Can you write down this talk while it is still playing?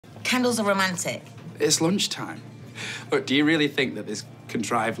Candles are romantic. It's lunchtime. Look, do you really think that this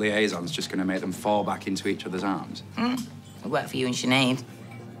contrived liaison's just going to make them fall back into each other's arms? It worked for you and Sinead.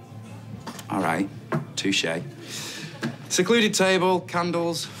 All right, touche. Secluded table,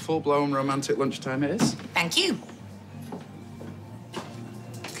 candles, full-blown romantic lunchtime it is. Thank you.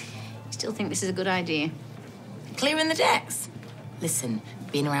 Still think this is a good idea? Clearing the decks. Listen,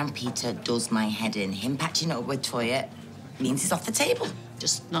 being around Peter does my head in. Him patching up with Toyah means he's off the table.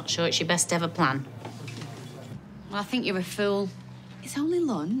 Just not sure it's your best ever plan. Well, I think you're a fool. It's only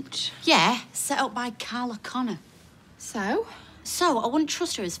lunch. Yeah, set up by Carl O'Connor. So? So, I wouldn't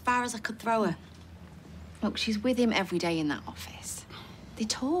trust her as far as I could throw her. Look, she's with him every day in that office. They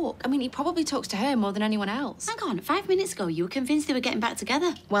talk. I mean, he probably talks to her more than anyone else. Hang on, 5 minutes ago, you were convinced they were getting back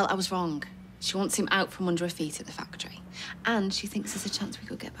together. Well, I was wrong. She wants him out from under her feet at the factory. And she thinks there's a chance we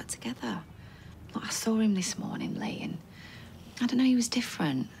could get back together. Look, I saw him this morning, Leanne. I don't know, he was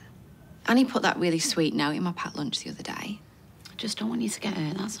different. And he put that really sweet note in my packed lunch the other day. I just don't want you to get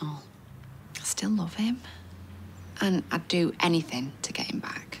hurt, that's all. I still love him. And I'd do anything to get him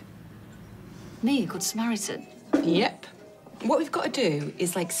back. Me, a good Samaritan? Yep. What we've got to do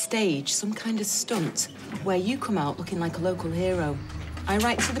is, like, stage some kind of stunt where you come out looking like a local hero. I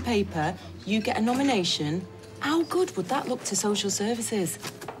write to the paper, you get a nomination. How good would that look to social services?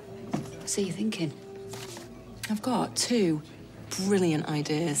 So you're thinking? I've got 2 brilliant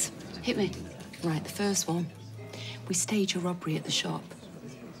ideas. Hit me. Right, the first one. We stage a robbery at the shop.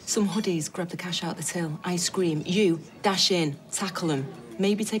 Some hoodies grab the cash out the till. I scream. You dash in, tackle them.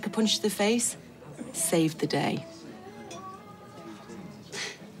 Maybe take a punch to the face. Save the day.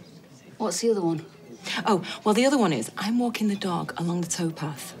 What's the other one? Oh, well, the other one is I'm walking the dog along the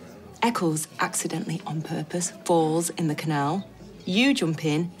towpath. Eccles, accidentally on purpose, falls in the canal. You jump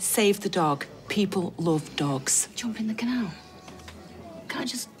in, save the dog. People love dogs. Jump in the canal? Can't I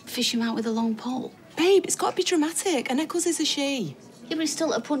just fish him out with a long pole? Babe, it's got to be dramatic, and Eccles is a she. Yeah, but it's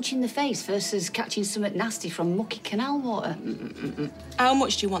still a punch in the face versus catching something nasty from mucky canal water. How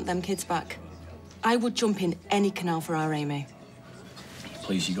much do you want them kids back? I would jump in any canal for our Amy.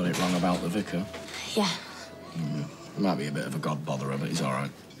 Please, you got it wrong about the vicar. Yeah. Might be a bit of a god botherer, but he's all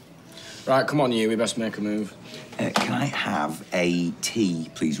right. Right, come on, you. We best make a move. Can I have a tea,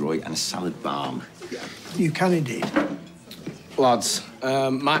 please, Roy, and a salad balm? You can indeed. Lads,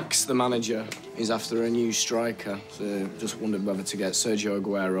 Max, the manager, is after a new striker. So just wondered whether to get Sergio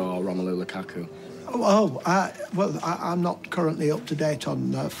Aguero or Romelu Lukaku. Well, I'm not currently up to date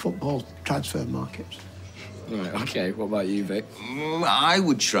on football transfer markets. Right, OK. What about you, Vic? I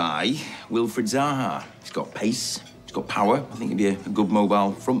would try Wilfried Zaha. He's got pace, he's got power. I think he'd be a good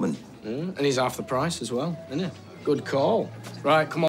mobile frontman. And he's half the price as well, isn't he? Good call. Right, come on.